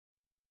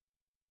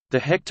The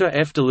Hector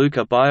F.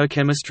 DeLuca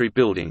Biochemistry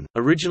Building,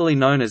 originally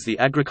known as the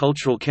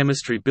Agricultural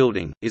Chemistry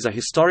Building, is a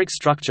historic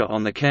structure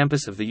on the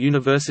campus of the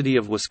University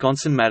of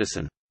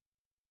Wisconsin-Madison.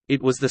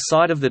 It was the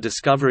site of the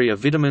discovery of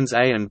vitamins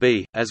A and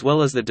B, as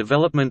well as the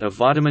development of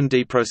vitamin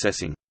D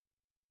processing.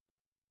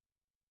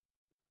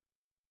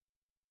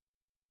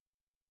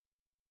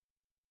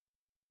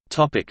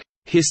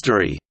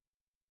 History.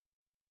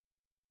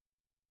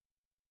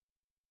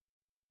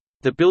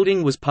 The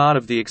building was part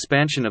of the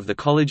expansion of the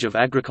College of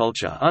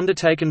Agriculture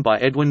undertaken by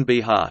Edwin B.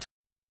 Hart.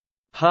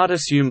 Hart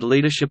assumed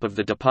leadership of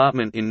the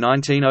department in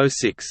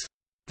 1906.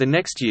 The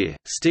next year,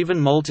 Stephen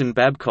Moulton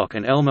Babcock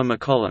and Elmer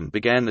McCollum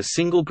began the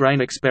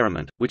single-grain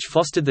experiment, which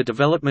fostered the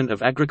development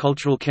of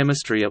agricultural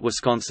chemistry at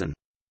Wisconsin.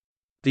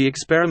 The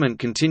experiment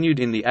continued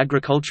in the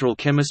Agricultural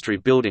Chemistry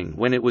Building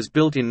when it was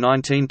built in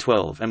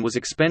 1912 and was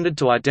expanded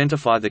to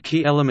identify the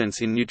key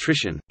elements in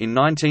nutrition. In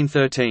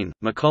 1913,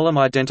 McCollum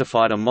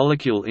identified a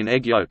molecule in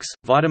egg yolks,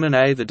 vitamin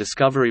A. The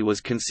discovery was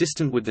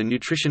consistent with the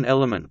nutrition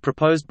element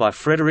proposed by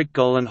Frederick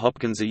Golan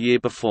Hopkins a year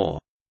before.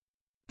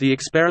 The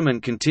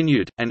experiment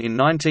continued, and in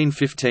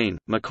 1915,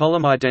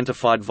 McCollum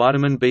identified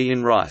vitamin B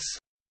in rice.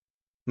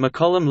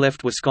 McCollum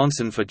left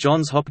Wisconsin for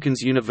Johns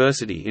Hopkins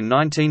University in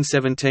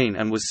 1917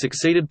 and was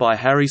succeeded by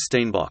Harry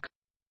Steenbock.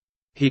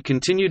 He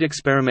continued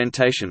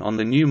experimentation on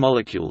the new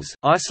molecules,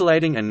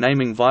 isolating and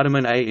naming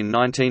vitamin A in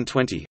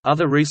 1920.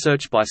 Other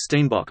research by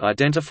Steenbock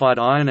identified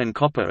iron and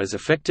copper as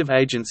effective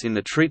agents in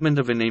the treatment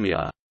of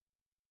anemia.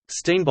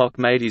 Steenbock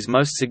made his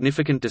most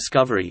significant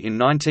discovery in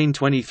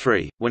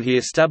 1923, when he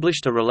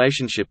established a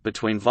relationship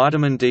between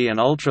vitamin D and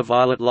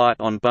ultraviolet light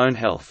on bone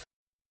health.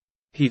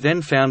 He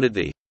then founded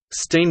the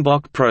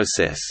Steenbock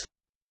process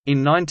in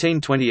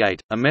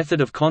 1928, a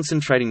method of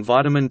concentrating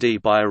vitamin D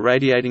by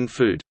irradiating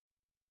food.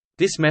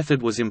 This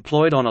method was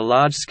employed on a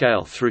large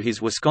scale through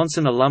his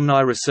Wisconsin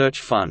Alumni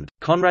Research Fund.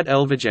 Conrad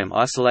Elvegem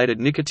isolated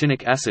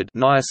nicotinic acid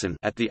niacin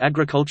at the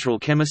Agricultural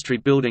Chemistry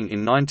Building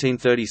in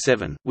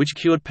 1937, which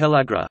cured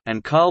pellagra,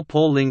 and Carl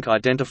Paul Link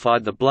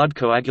identified the blood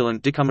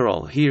coagulant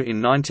dicumarol here in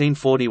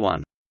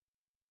 1941.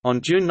 On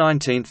June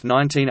 19,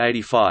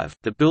 1985,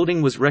 the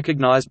building was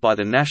recognized by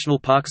the National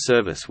Park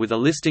Service with a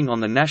listing on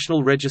the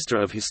National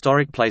Register of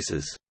Historic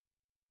Places.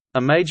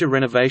 A major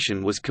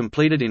renovation was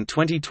completed in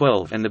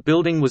 2012 and the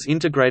building was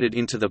integrated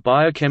into the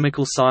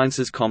Biochemical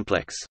Sciences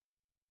Complex.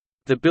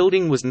 The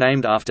building was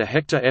named after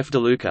Hector F.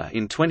 DeLuca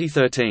in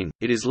 2013.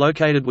 It is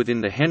located within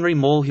the Henry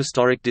Mall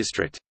Historic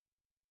District.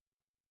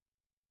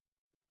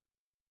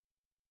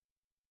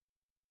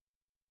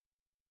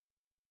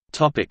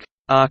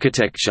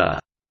 Architecture.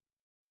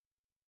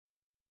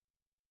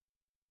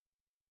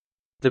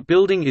 The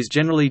building is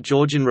generally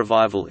Georgian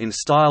Revival in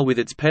style with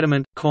its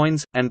pediment,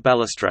 quoins, and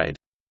balustrade.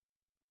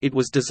 It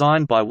was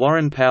designed by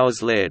Warren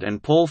Powers Laird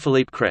and Paul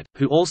Philippe Crete,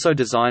 who also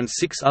designed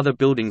 6 other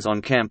buildings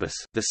on campus: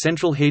 the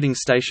Central Heating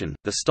Station,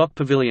 the Stock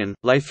Pavilion,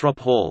 Lathrop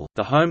Hall,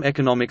 the Home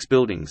Economics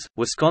Buildings,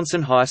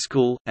 Wisconsin High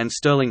School, and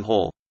Sterling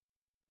Hall.